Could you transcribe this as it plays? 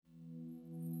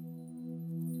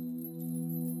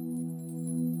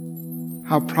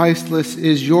How priceless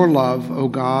is your love, O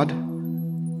God!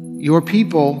 Your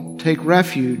people take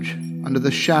refuge under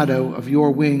the shadow of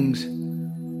your wings.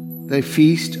 They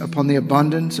feast upon the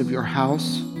abundance of your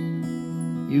house.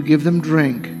 You give them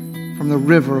drink from the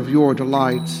river of your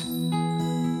delights.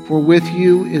 For with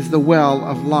you is the well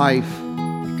of life,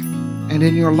 and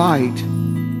in your light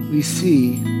we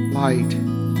see light.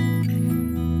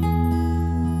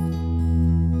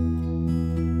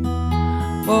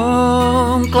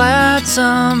 Oh,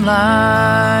 gladsome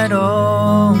light,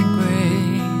 oh,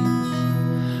 grace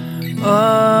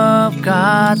of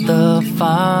God the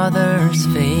Father's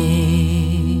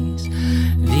face,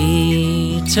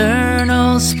 the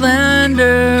eternal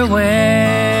splendor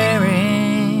wearing,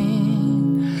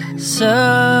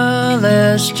 celestial,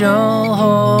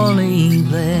 holy,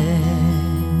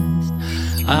 blessed,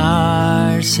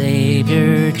 our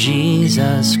Savior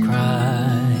Jesus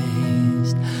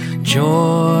Christ,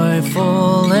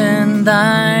 joyful in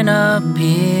thine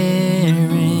appearing.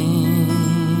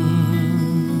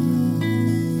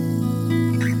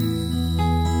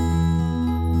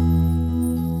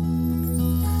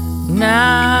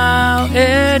 Now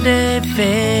it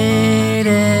fadeth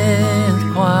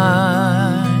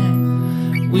quite,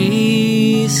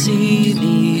 we see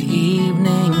the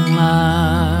evening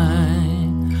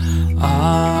light,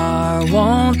 our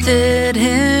wonted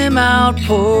hymn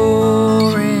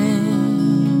outpouring,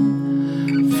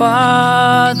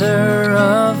 Father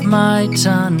of might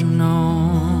unknown,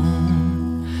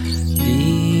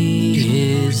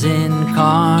 His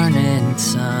incarnate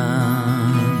Son,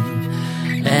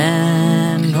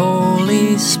 and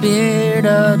Holy Spirit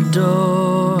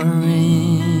adoring.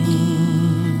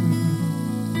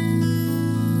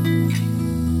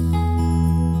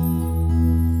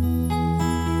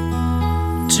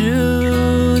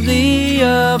 To the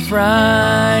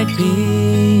upright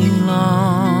belongs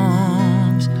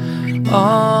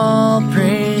all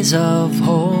praise of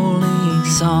holy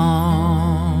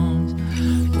songs.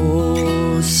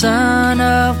 O Son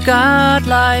of God,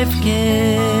 life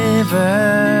giver,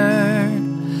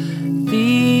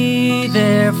 be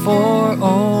therefore,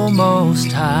 O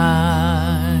Most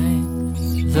High,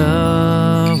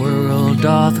 the world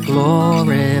doth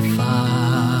glorify,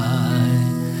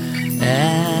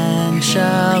 and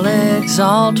shall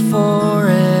exalt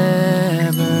forever.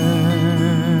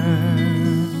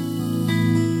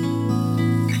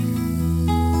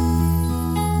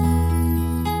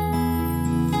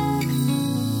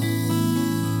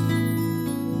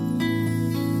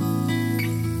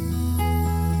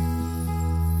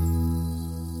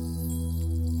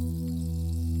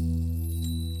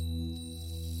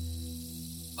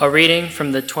 A reading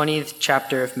from the 20th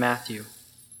chapter of Matthew.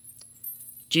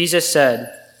 Jesus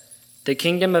said, "The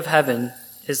kingdom of heaven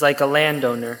is like a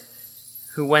landowner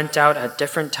who went out at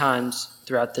different times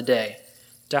throughout the day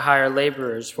to hire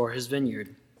laborers for his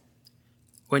vineyard.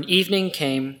 When evening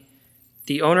came,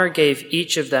 the owner gave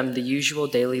each of them the usual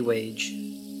daily wage.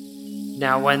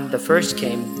 Now when the first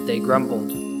came, they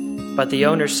grumbled, but the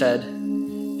owner said,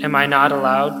 'Am I not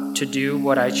allowed to do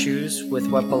what I choose with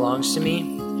what belongs to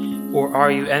me? Or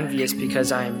are you envious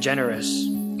because I am generous?'"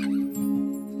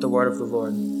 The word of the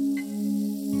Lord.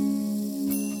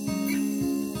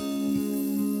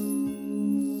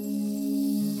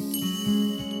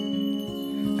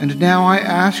 And now I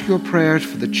ask your prayers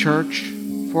for the church,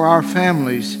 for our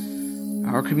families,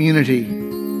 our community,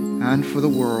 and for the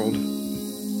world.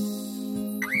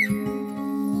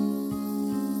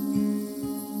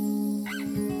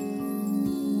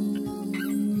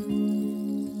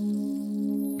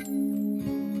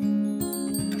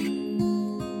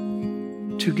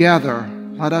 Together,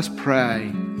 let us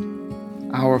pray.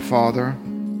 Our Father,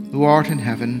 who art in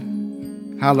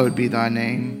heaven, hallowed be thy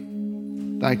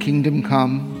name. Thy kingdom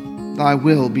come, thy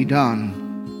will be done,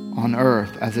 on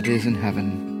earth as it is in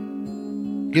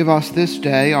heaven. Give us this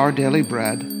day our daily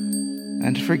bread,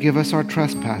 and forgive us our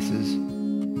trespasses,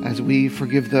 as we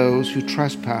forgive those who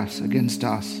trespass against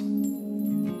us.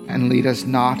 And lead us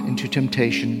not into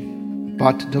temptation,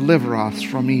 but deliver us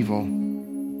from evil.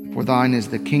 For thine is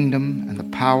the kingdom, and the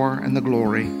power, and the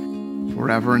glory,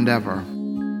 forever and ever.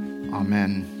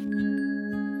 Amen.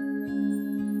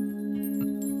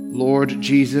 Lord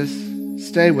Jesus,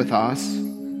 stay with us,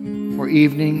 for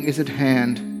evening is at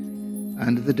hand,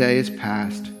 and the day is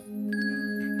past.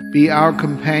 Be our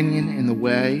companion in the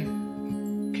way,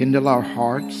 kindle our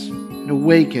hearts, and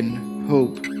awaken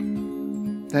hope,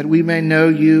 that we may know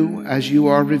you as you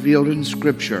are revealed in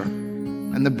Scripture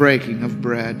and the breaking of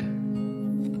bread.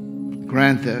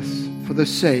 Grant this for the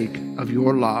sake of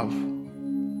your love.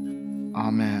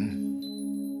 Amen.